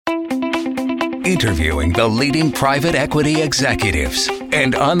interviewing the leading private equity executives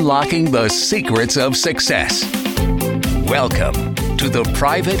and unlocking the secrets of success. Welcome to the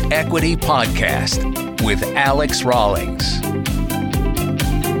Private Equity Podcast with Alex Rawlings.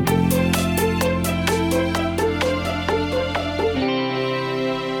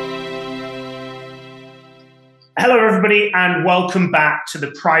 Hello, everybody, and welcome back to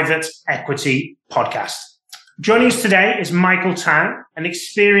the Private Equity Podcast. Joining us today is Michael Tang, an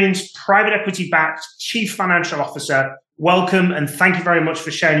experienced private equity-backed Chief Financial Officer. Welcome, and thank you very much for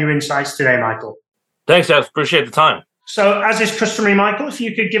sharing your insights today, Michael. Thanks, Alex. Appreciate the time. So, as is customary, Michael, if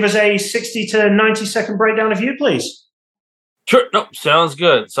you could give us a 60 to 90-second breakdown of you, please. Sure. No, sounds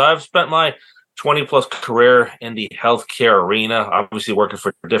good. So I've spent my 20-plus career in the healthcare arena, obviously working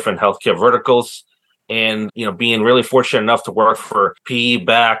for different healthcare verticals. And, being really fortunate enough to work for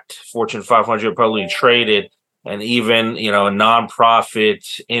PE-backed, Fortune 500 publicly traded, and even,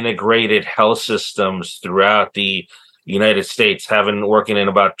 nonprofit integrated health systems throughout the United States, working in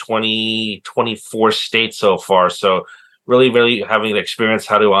about 24 states so far. So really having the experience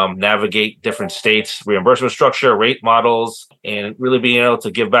how to navigate different states, reimbursement structure, rate models, and really being able to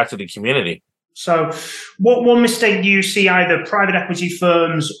give back to the community. So what one mistake do you see either private equity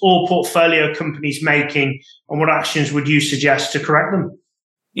firms or portfolio companies making, and what actions would you suggest to correct them?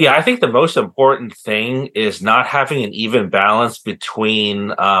 Yeah, I think the most important thing is not having an even balance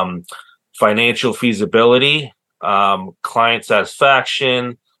between financial feasibility, client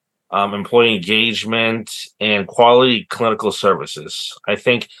satisfaction, employee engagement, and quality clinical services. I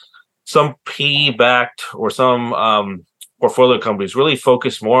think some PE-backed or some portfolio companies really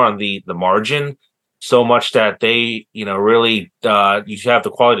focus more on the margin, so much that they, really you have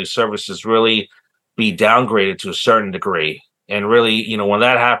the quality of services really be downgraded to a certain degree. And really, when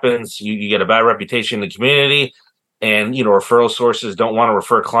that happens, you get a bad reputation in the community, and, referral sources don't want to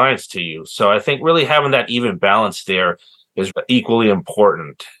refer clients to you. So I think really having that even balance there is equally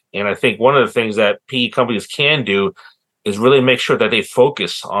important. And I think one of the things that PE companies can do is really make sure that they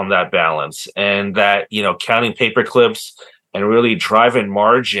focus on that balance, and that, counting paper clips and really driving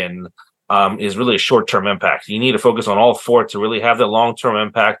margin is really a short-term impact. You need to focus on all four to really have the long-term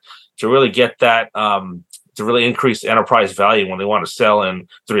impact, to really get that, to really increase enterprise value when they want to sell in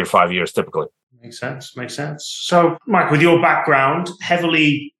 3 or 5 years, typically. Makes sense. So, Mike, with your background,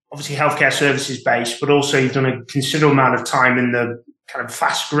 heavily, obviously, healthcare services based, but also you've done a considerable amount of time in the kind of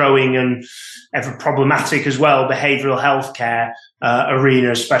fast-growing and ever problematic as well behavioral healthcare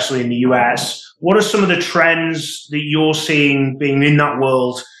arena, especially in the US. What are some of the trends that you're seeing being in that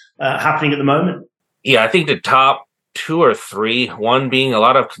world happening at the moment? Yeah, I think the top 2 or 3, one being a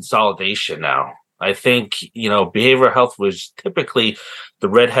lot of consolidation now. I think, behavioral health was typically the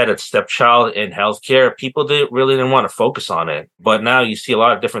redheaded stepchild in healthcare. People really didn't want to focus on it. But now you see a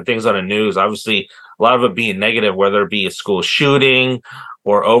lot of different things on the news, obviously a lot of it being negative, whether it be a school shooting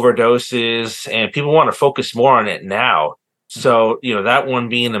or overdoses, and people want to focus more on it now. So, that one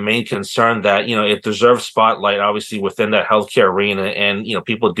being the main concern, that, it deserves spotlight, obviously, within that healthcare arena. And,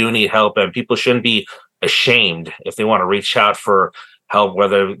 people do need help, and people shouldn't be ashamed if they want to reach out for help,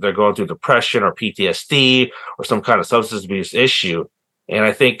 whether they're going through depression or PTSD or some kind of substance abuse issue. And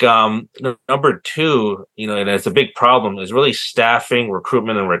I think number 2, and it's a big problem, is really staffing,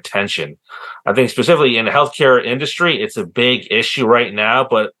 recruitment, and retention. I think specifically in the healthcare industry, it's a big issue right now,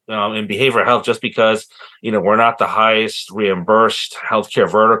 but in behavioral health, just because, we're not the highest reimbursed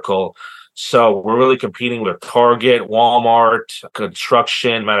healthcare vertical. So we're really competing with Target, Walmart,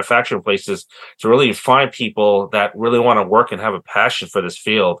 construction, manufacturing places to really find people that really want to work and have a passion for this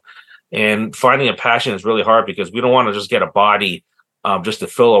field. And finding a passion is really hard, because we don't want to just get a body just to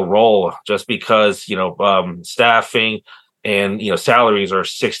fill a role, just because, staffing and, salaries are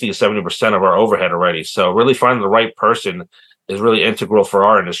 60 to 70% of our overhead already. So really finding the right person is really integral for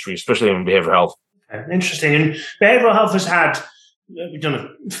our industry, especially in behavioral health. Interesting. And behavioral health we've done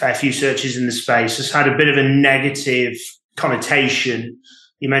a fair few searches in the space, has had a bit of a negative connotation.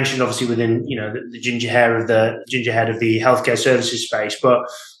 You mentioned obviously within, the ginger head of the healthcare services space, but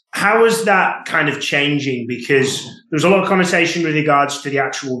how is that kind of changing? Because there was a lot of connotation with regards to the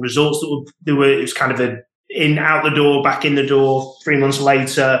actual results it was kind of out the door, back in the door, 3 months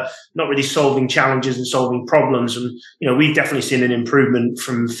later, not really solving challenges and solving problems. And, we've definitely seen an improvement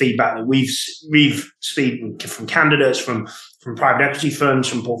from feedback that we've seen from candidates, from private equity firms,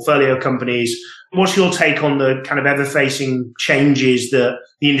 from portfolio companies. What's your take on the kind of ever-facing changes that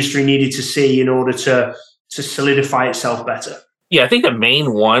the industry needed to see in order to solidify itself better? Yeah, I think the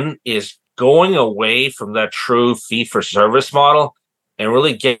main one is going away from that true fee-for-service model and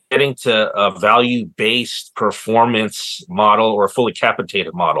really getting to a value-based performance model or a fully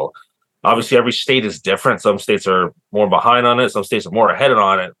capitated model. Obviously, every state is different. Some states are more behind on it. Some states are more ahead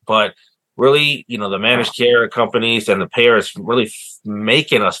on it. But really, the managed care companies and the payers really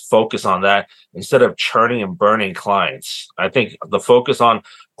making us focus on that instead of churning and burning clients. I think the focus on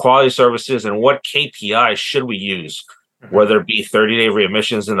quality services and what KPI should we use, whether it be 30-day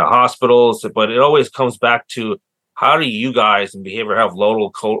readmissions in the hospitals, but it always comes back to how do you guys in behavioral health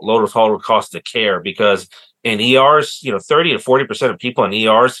lower total cost of care? Because in ERs, 30 to 40% of people in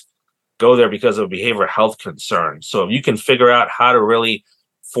ERs go there because of behavioral health concerns. So if you can figure out how to really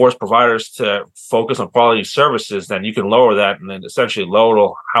force providers to focus on quality services, then you can lower that and then essentially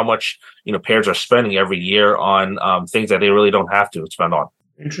lower how much payers are spending every year on things that they really don't have to spend on.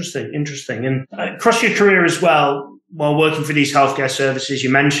 Interesting. And across your career as well, while working for these healthcare services, you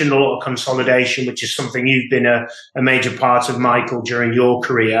mentioned a lot of consolidation, which is something you've been a major part of, Michael, during your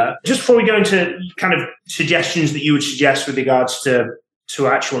career. Just before we go into kind of suggestions that you would suggest with regards to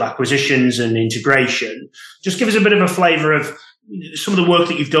actual acquisitions and integration, just give us a bit of a flavor of some of the work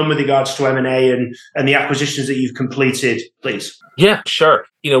that you've done with regards to M&A and the acquisitions that you've completed, please. Yeah, sure.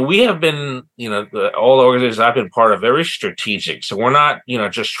 We have been, all the organizations I've been part of, very strategic. So we're not,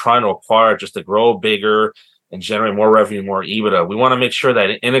 just trying to acquire just to grow bigger and generate more revenue, more EBITDA. We want to make sure that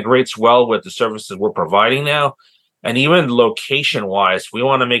it integrates well with the services we're providing now. And even location-wise, we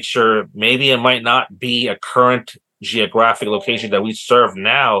want to make sure maybe it might not be a current geographic location that we serve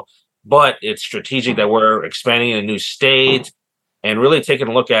now, but it's strategic that we're expanding in a new state and really taking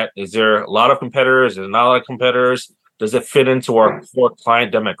a look at, is there a lot of competitors? Is there not a lot of competitors? Does it fit into our core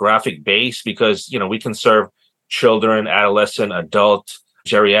client demographic base? Because, we can serve children, adolescent, adult,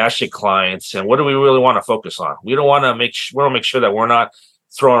 geriatric clients. And what do we really want to focus on? We want to make sure that we're not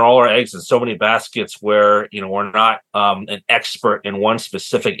throwing all our eggs in so many baskets where, we're not an expert in one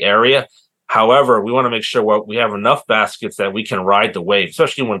specific area. However, we want to make sure we have enough baskets that we can ride the wave,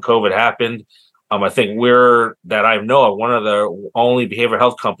 especially when COVID happened. I think I know of one of the only behavioral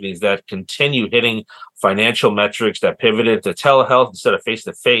health companies that continue hitting financial metrics, that pivoted to telehealth instead of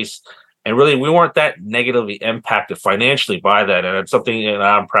face-to-face. And really, we weren't that negatively impacted financially by that. And it's something that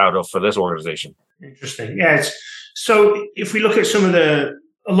I'm proud of for this organization. Interesting. Yeah. So if we look at a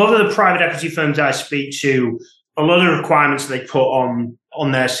lot of the private equity firms I speak to, a lot of the requirements they put on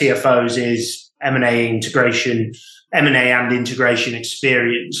their CFOs is M&A integration, M&A and integration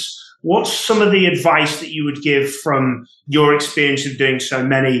experience. What's some of the advice that you would give from your experience of doing so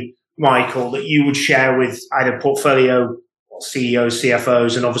many, Michael, that you would share with either portfolio CEOs,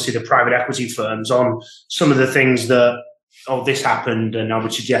 CFOs, and obviously the private equity firms on some of the things that, this happened, and I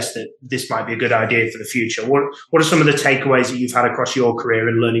would suggest that this might be a good idea for the future? What are some of the takeaways that you've had across your career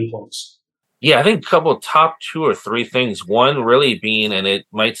and learning points? Yeah, I think a couple of top 2 or 3 things. One really being, and it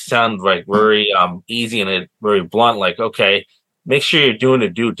might sound like very easy and very blunt, like, okay, make sure you're doing the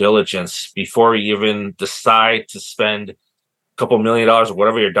due diligence before you even decide to spend a couple $1 million or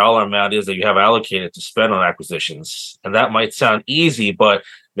whatever your dollar amount is that you have allocated to spend on acquisitions. And that might sound easy, but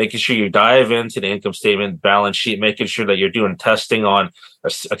making sure you dive into the income statement, balance sheet, making sure that you're doing testing on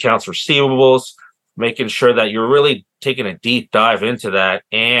accounts receivables, making sure that you're really taking a deep dive into that.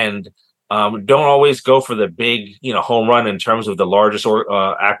 And don't always go for the big, home run in terms of the largest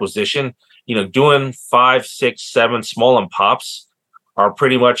acquisition. Doing 5, 6, 7 small and pops are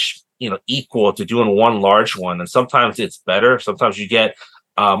pretty much, equal to doing one large one. And sometimes it's better. Sometimes you get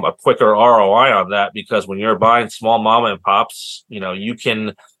a quicker ROI on that, because when you're buying small mom and pops, you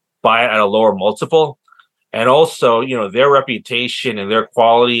can buy it at a lower multiple. And also, their reputation and their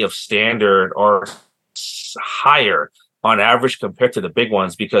quality of standard are higher on average compared to the big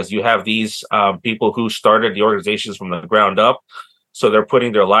ones, because you have these people who started the organizations from the ground up. So they're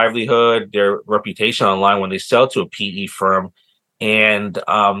putting their livelihood, their reputation online when they sell to a PE firm. And,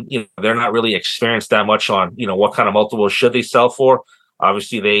 they're not really experienced that much on, what kind of multiples should they sell for.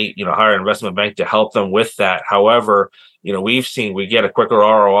 Obviously, they, hire an investment bank to help them with that. However, we've seen we get a quicker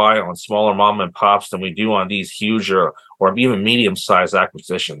ROI on smaller mom and pops than we do on these huge or even medium-sized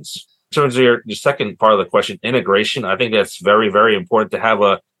acquisitions. In terms of your second part of the question, integration, I think that's very, very important to have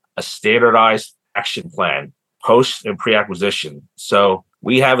a standardized action plan post and pre-acquisition. So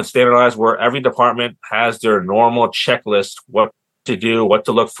we have it standardized where every department has their normal checklist, what to do, what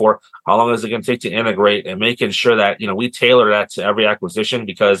to look for, how long is it going to take to integrate, and making sure that, we tailor that to every acquisition,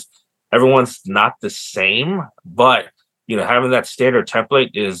 because everyone's not the same. But, having that standard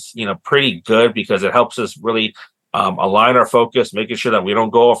template is, pretty good, because it helps us really align our focus, making sure that we don't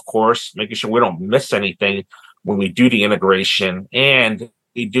go off course, making sure we don't miss anything when we do the integration, and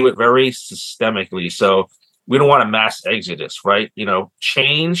we do it very systemically. So we don't want a mass exodus, right?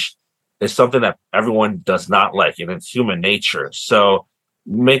 Change is something that everyone does not like, and it's human nature. So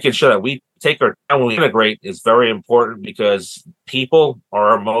making sure that we take our time when we integrate is very important because people are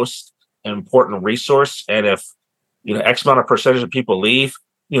our most important resource. And if, X amount of percentage of people leave,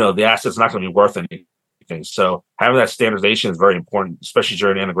 the asset's not going to be worth anything. So having that standardization is very important, especially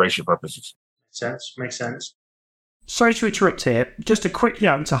during integration purposes. Makes sense. Sorry to interrupt here. Just a quick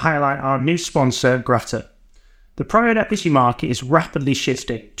note to highlight our new sponsor, Grata. The private equity market is rapidly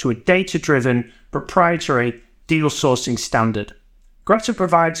shifting to a data-driven, proprietary deal sourcing standard. Grata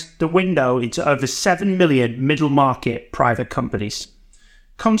provides the window into over 7 million middle market private companies.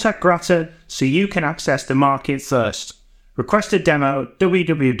 Contact Grata so you can access the market first. Request a demo at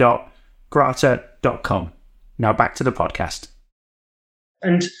www.grata.com. Now back to the podcast.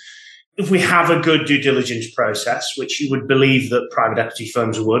 And if we have a good due diligence process, which you would believe that private equity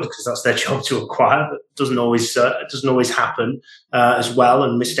firms would, because that's their job to acquire, but it doesn't always happen as well,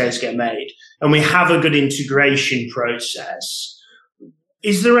 and mistakes get made. And we have a good integration process.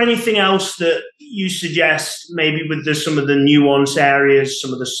 Is there anything else that you suggest, maybe with some of the nuance areas,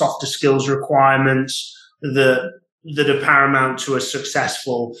 some of the softer skills requirements that are paramount to a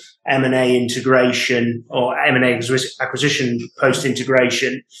successful M&A integration or M&A acquisition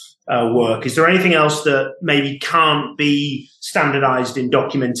post-integration work? Is there anything else that maybe can't be standardized in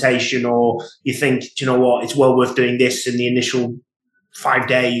documentation, or you think, it's well worth doing this in the initial 5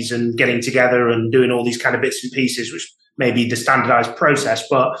 days and getting together and doing all these kind of bits and pieces, which may be the standardized process?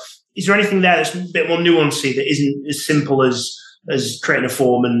 But is there anything there that's a bit more nuancey that isn't as simple as creating a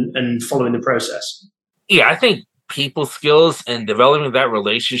form and following the process? Yeah, I think people skills and developing that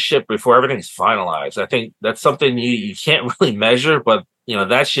relationship before everything's finalized. I think that's something you can't really measure, but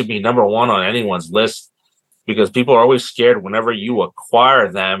that should be number one on anyone's list, because people are always scared whenever you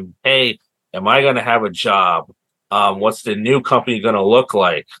acquire them. Hey, am I going to have a job? What's the new company going to look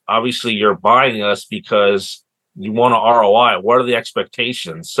like? Obviously, you're buying us because you want an ROI. What are the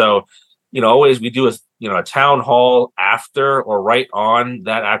expectations? So, always we do a town hall after or right on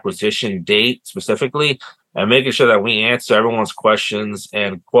that acquisition date specifically, and making sure that we answer everyone's questions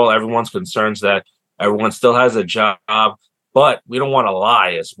and quell everyone's concerns, that everyone still has a job. But we don't want to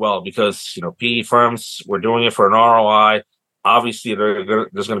lie as well, because, PE firms, we're doing it for an ROI. Obviously, there's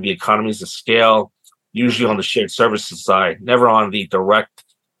going to be economies of scale, usually on the shared services side, never on the direct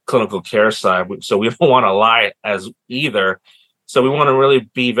clinical care side. So we don't want to lie as either. So we want to really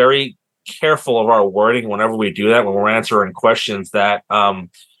be very careful of our wording whenever we do that, when we're answering questions that,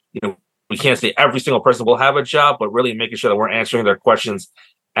 we can't say every single person will have a job, but really making sure that we're answering their questions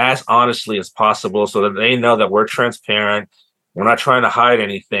as honestly as possible so that they know that we're transparent. We're not trying to hide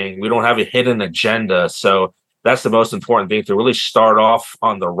anything. We don't have a hidden agenda. So that's the most important thing, to really start off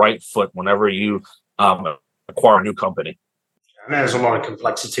on the right foot whenever you acquire a new company. And there's a lot of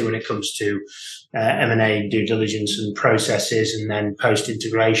complexity when it comes to M&A due diligence and processes, and then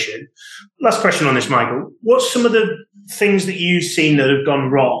post-integration. Last question on this, Michael. What's some of the things that you've seen that have gone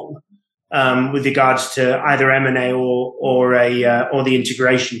wrong with regards to either M&A or the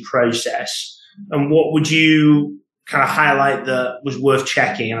integration process? And what would you kind of highlight that was worth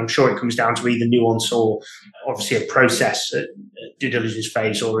checking? And I'm sure it comes down to either nuance or obviously a process at due diligence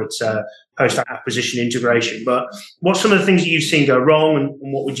phase, or it's post-acquisition integration. But what's some of the things that you've seen go wrong,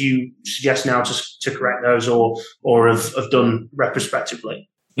 and what would you suggest now to correct those or have done retrospectively?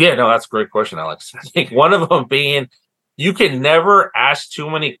 Yeah, no, that's a great question, Alex. I think one of them being, you can never ask too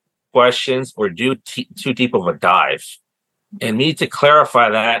many questions or do too deep of a dive. And me to clarify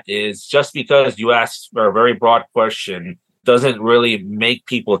that is, just because you ask for a very broad question doesn't really make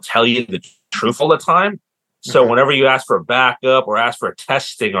people tell you the truth all the time. So whenever you ask for a backup or ask for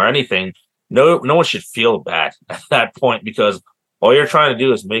testing or anything, no one should feel bad at that point, because all you're trying to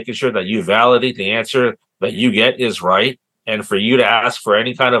do is making sure that you validate the answer that you get is right. And for you to ask for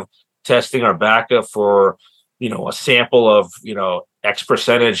any kind of testing or backup for, a sample of, X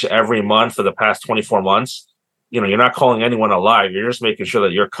percentage every month for the past 24 months, you're not calling anyone a liar. You're just making sure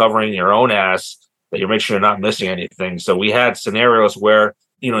that you're covering your own ass, that you're making sure you're not missing anything. So we had scenarios where,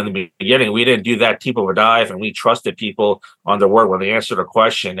 in the beginning, we didn't do that deep of a dive, and we trusted people on their word when they answered a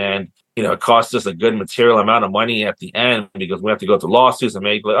question. And, it cost us a good material amount of money at the end, because we have to go to lawsuits and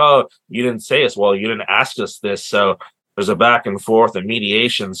make, oh, you didn't say us. Well, you didn't ask us this. So there's a back and forth and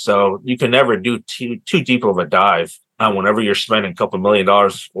mediation. So you can never do too deep of a dive whenever you're spending a couple $1 million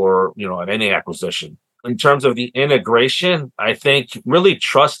or, on any acquisition. In terms of the integration, I think really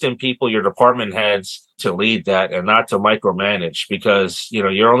trust in people, your department heads, to lead that and not to micromanage, because,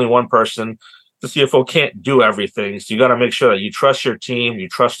 you're only one person. The CFO can't do everything. So you got to make sure that you trust your team, you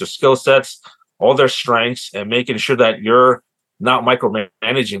trust their skill sets, all their strengths, and making sure that you're not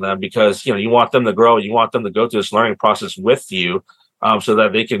micromanaging them, because, you want them to grow. You want them to go through this learning process with you. so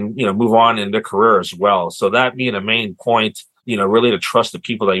that they can, move on in their career as well. So that being a main point, really to trust the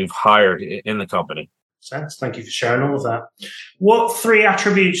people that you've hired in the company. Sense. Thank you for sharing all of that. What 3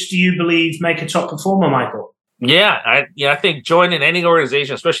 attributes do you believe make a top performer, Michael? I think joining any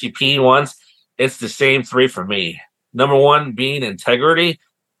organization, especially PE ones, it's the same 3 for me. Number 1 being integrity.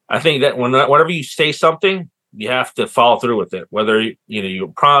 I think that whenever you say something, you have to follow through with it. Whether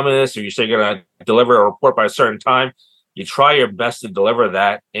you promise or you say you're going to deliver a report by a certain time, you try your best to deliver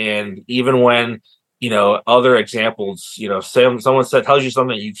that. And even when other examples, someone tells you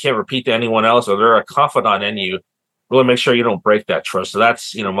something you can't repeat to anyone else, or they're a confidant in you, really make sure you don't break that trust. So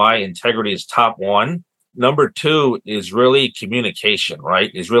that's, my integrity is top 1. Number 2 is really communication,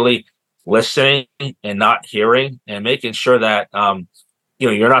 right? Is really listening and not hearing, and making sure that,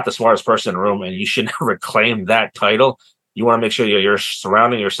 you're not the smartest person in the room, and you should never claim that title. You want to make sure you're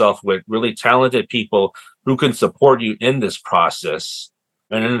surrounding yourself with really talented people who can support you in this process.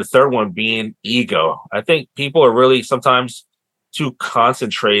 And then the third one being ego. I think people are really sometimes too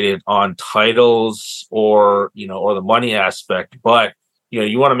concentrated on titles or the money aspect, but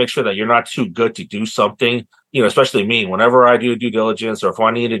you want to make sure that you're not too good to do something. Especially me, whenever I do due diligence, or if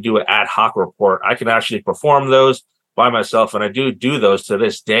I need to do an ad hoc report, I can actually perform those by myself. And I do those to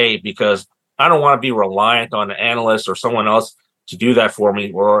this day, because I don't want to be reliant on an analyst or someone else to do that for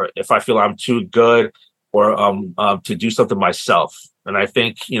me, or if I feel I'm too good or to do something myself. And I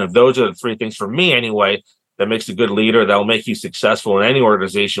think, those are the 3 things for me anyway, that makes a good leader, that will make you successful in any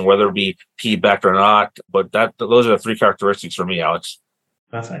organization, whether it be PE-backed or not. But those are the 3 characteristics for me, Alex.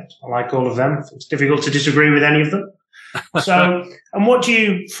 Perfect. I like all of them. It's difficult to disagree with any of them. So, and what do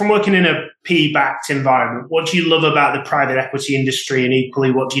you, from working in a PE-backed environment, what do you love about the private equity industry, and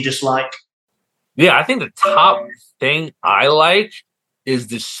equally, what do you dislike? Yeah, I think the top thing I like is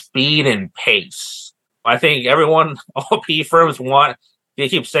the speed and pace. I think all PE firms they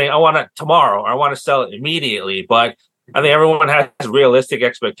keep saying, I want it tomorrow, or I want to sell it immediately. But I think everyone has realistic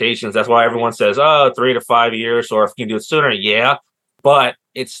expectations. That's why everyone says, 3 to 5 years, or if you can do it sooner, yeah. But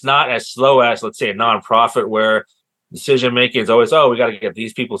it's not as slow as, let's say, a nonprofit, where decision making is always, we got to get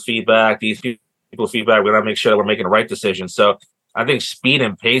these people's feedback. We got to make sure that we're making the right decision. So I think speed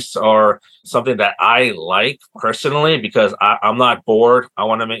and pace are something that I like personally, because I'm not bored. I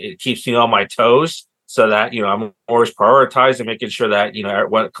want to it keeps me on my toes, so that, I'm always prioritizing, making sure that,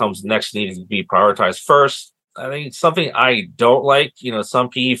 what comes next needs to be prioritized first. I think something I don't like, some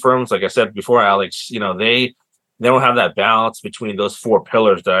PE firms, like I said before, Alex, they don't have that balance between those 4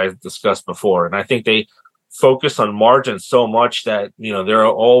 pillars that I discussed before. And I think they focus on margin so much that, they're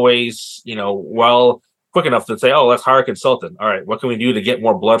always, quick enough to say, let's hire a consultant. All right, what can we do to get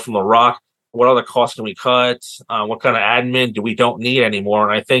more blood from the rock? What other costs can we cut? What kind of admin do we don't need anymore?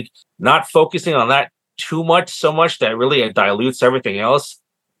 And I think not focusing on that so much that really dilutes everything else.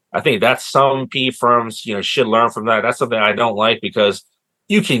 I think that's some PE firms, should learn from that. That's something I don't like, because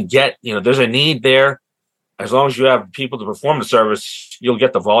you can get, there's a need there. As long as you have people to perform the service, you'll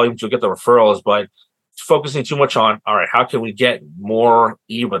get the volumes, you'll get the referrals. But focusing too much on, all right, how can we get more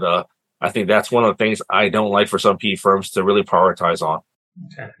EBITDA? I think that's one of the things I don't like for some PE firms to really prioritize on.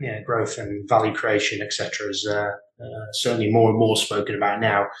 Okay. Yeah, growth and value creation, etc., is certainly more and more spoken about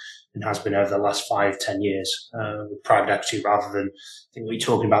now, and has been over the last 5-10 years with private equity, rather than, I think what you're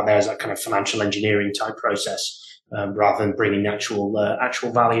talking about there is that kind of financial engineering type process, rather than bringing actual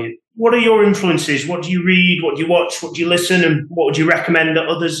value. What are your influences? What do you read? What do you watch? What do you listen? And what would you recommend that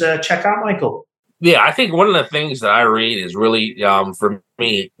others check out, Michael? Yeah, I think one of the things that I read is really, for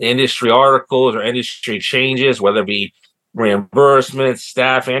me, industry articles or industry changes, whether it be reimbursement,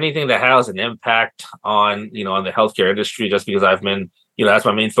 staff, anything that has an impact on, on the healthcare industry, just because I've been, that's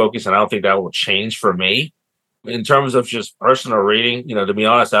my main focus. And I don't think that will change for me. In terms of just personal reading, to be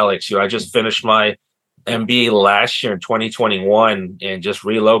honest, Alex, I just finished my MBA last year in 2021 and just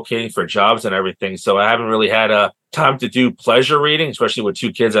relocating for jobs and everything. So I haven't really had a time to do pleasure reading, especially with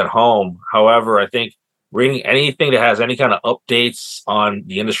 2 kids at home. However, I think reading anything that has any kind of updates on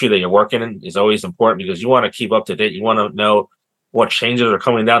the industry that you're working in is always important, because you want to keep up to date. You want to know what changes are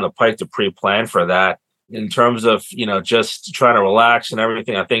coming down the pike to pre-plan for that. In terms of, just trying to relax and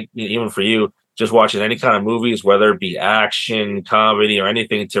everything, I think even for you, just watching any kind of movies, whether it be action, comedy, or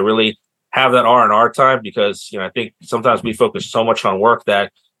anything, to really have that R&R time, because, I think sometimes we focus so much on work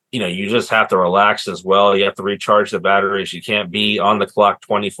that, you just have to relax as well. You have to recharge the batteries. You can't be on the clock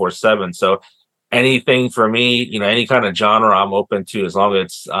 24/7. So anything for me, any kind of genre I'm open to, as long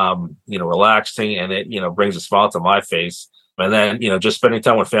as it's, relaxing and it, brings a smile to my face. And then, just spending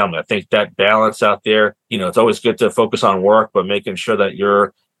time with family. I think that balance out there, it's always good to focus on work, but making sure that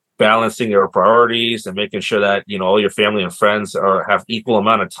you're balancing your priorities and making sure that, all your family and friends have equal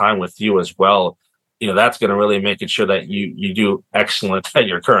amount of time with you as well. That's going to really make sure that you do excellent at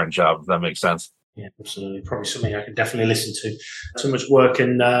your current job, if that makes sense. Yeah, absolutely. Probably something I could definitely listen to. So much work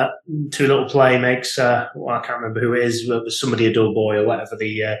and too little play makes, I can't remember who it is, but somebody a dull boy or whatever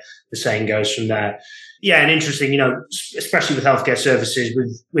the saying goes from there. Yeah, and interesting, especially with healthcare services,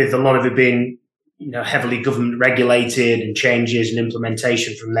 with a lot of it being, heavily government regulated and changes and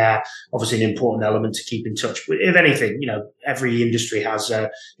implementation from there, obviously an important element to keep in touch. But if anything, every industry has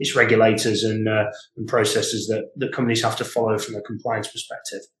its regulators and processes that companies have to follow from a compliance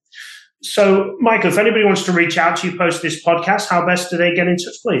perspective. So, Michael, if anybody wants to reach out to you post this podcast, how best do they get in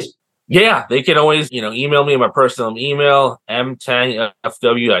touch, please? Yeah, they can always, email me my personal email,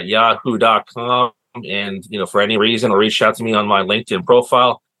 mtangfw@yahoo.com. And, for any reason, or reach out to me on my LinkedIn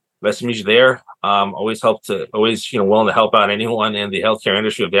profile. Message there. Willing to help out anyone in the healthcare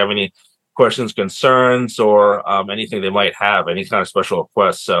industry if they have any questions, concerns, or anything they might have, any kind of special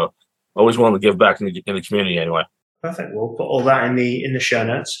requests. So always willing to give back in the community anyway. Perfect. We'll put all that in the show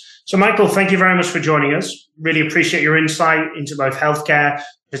notes. So, Michael, thank you very much for joining us. Really appreciate your insight into both healthcare,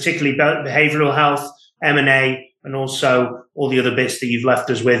 particularly behavioral health, M&A, and also all the other bits that you've left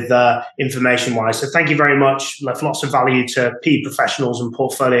us with information-wise. So thank you very much. Left lots of value to PE professionals and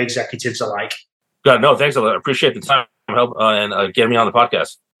portfolio executives alike. God, no, thanks a lot. I appreciate the time and getting me on the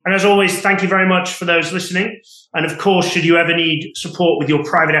podcast. And as always, thank you very much for those listening. And of course, should you ever need support with your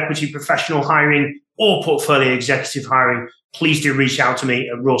private equity professional hiring or portfolio executive hiring, please do reach out to me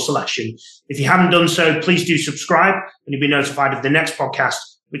at Raw Selection. If you haven't done so, please do subscribe and you'll be notified of the next podcast,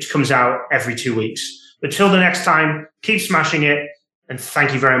 which comes out every 2 weeks. But till the next time, keep smashing it, and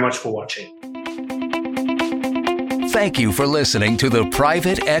thank you very much for watching. Thank you for listening to the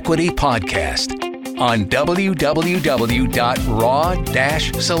Private Equity Podcast on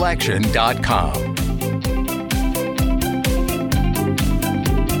www.raw-selection.com.